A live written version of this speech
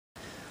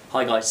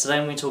Hi guys, today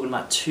I'm going to be talking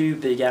about two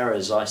big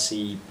errors I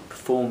see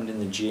performed in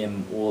the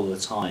gym all the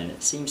time.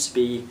 It seems to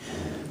be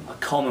a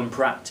common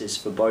practice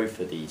for both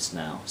of these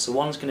now. So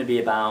one's going to be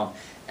about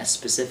a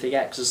specific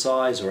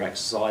exercise or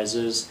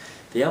exercises.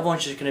 The other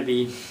one's just going to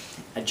be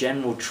a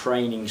general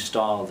training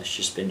style that's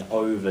just been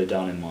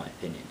overdone in my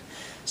opinion.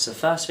 So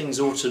first thing's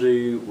all to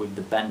do with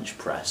the bench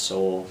press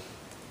or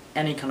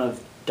any kind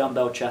of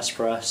dumbbell chest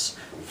press,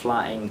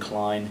 flat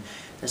incline.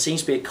 There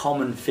seems to be a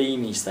common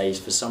theme these days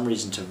for some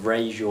reason to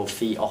raise your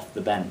feet off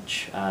the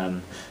bench.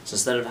 So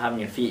instead of having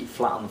your feet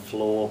flat on the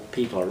floor,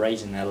 people are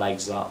raising their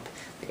legs up.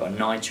 They've got a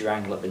 90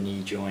 angle at the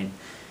knee joint.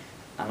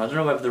 And I don't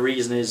know whether the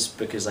reason is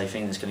because they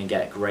think it's going to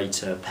get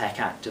greater pec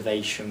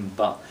activation,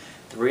 but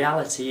the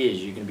reality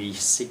is you're going to be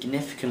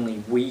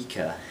significantly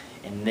weaker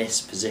in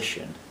this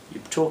position.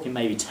 You're talking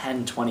maybe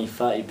 10, 20,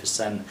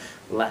 30%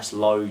 less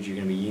load you're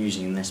going to be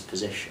using in this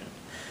position.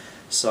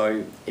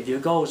 So if your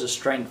goals are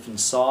strength and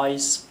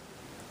size,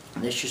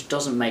 this just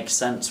doesn't make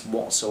sense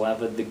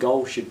whatsoever. The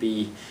goal should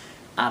be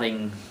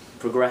adding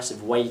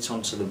progressive weight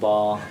onto the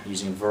bar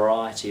using a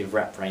variety of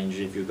rep ranges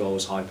if your goal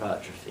is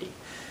hypertrophy.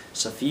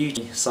 So for you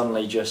to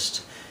suddenly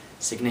just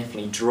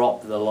significantly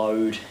drop the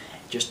load,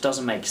 it just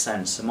doesn't make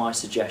sense. So my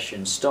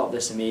suggestion, stop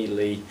this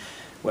immediately,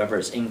 whether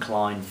it's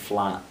incline,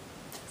 flat,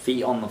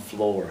 feet on the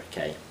floor,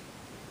 okay.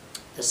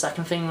 The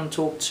second thing I'm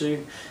going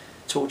to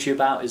talk to you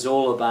about is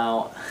all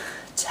about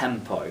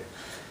tempo.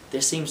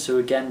 This seems to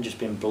again just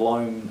been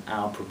blown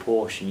out of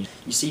proportion.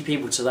 You see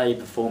people today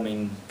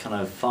performing kind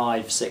of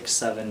 5, 6,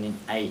 7,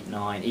 8,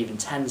 9, even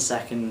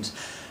 10-second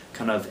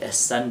kind of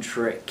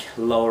eccentric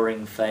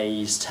lowering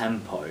phase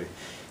tempo.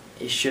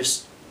 It's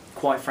just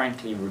quite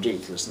frankly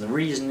ridiculous, and the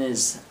reason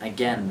is,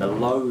 again, the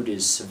load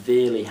is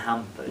severely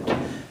hampered.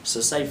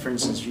 So say for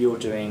instance if you're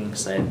doing,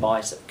 say, a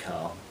bicep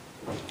curl,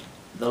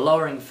 the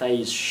lowering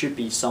phase should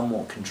be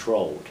somewhat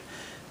controlled,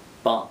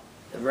 but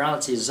the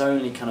reality is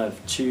only kind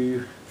of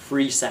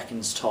 2-3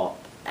 seconds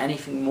top.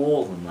 Anything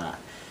more than that,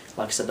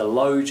 like I said, the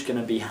load's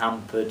going to be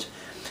hampered.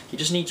 You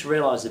just need to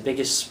realise the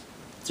biggest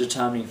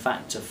determining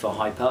factor for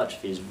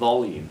hypertrophy is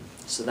volume.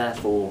 So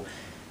therefore,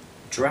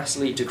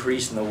 drastically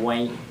decreasing the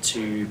weight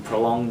to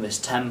prolong this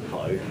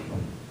tempo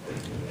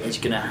is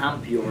going to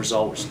hamper your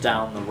results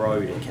down the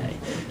road, okay?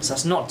 So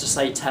that's not to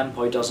say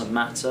tempo doesn't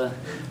matter.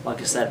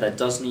 Like I said, there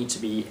does need to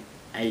be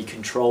a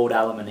controlled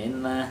element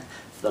in there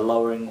for the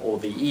lowering or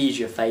the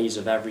easier phase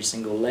of every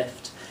single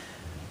lift.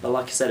 But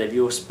like I said, if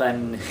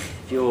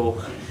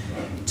you're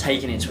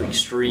taking it to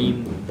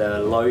extreme, the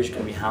load's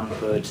going to be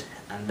hampered,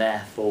 and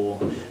therefore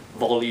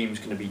volume's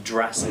going to be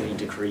drastically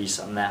decreased,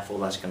 and therefore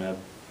that's going to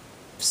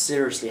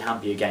seriously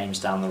hamper your gains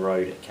down the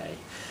road, okay?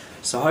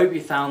 So I hope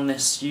you found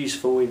this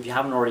useful. If you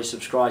haven't already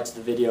subscribed to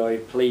the video,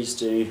 please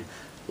do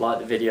like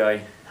the video.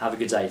 Have a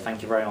good day.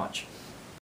 Thank you very much.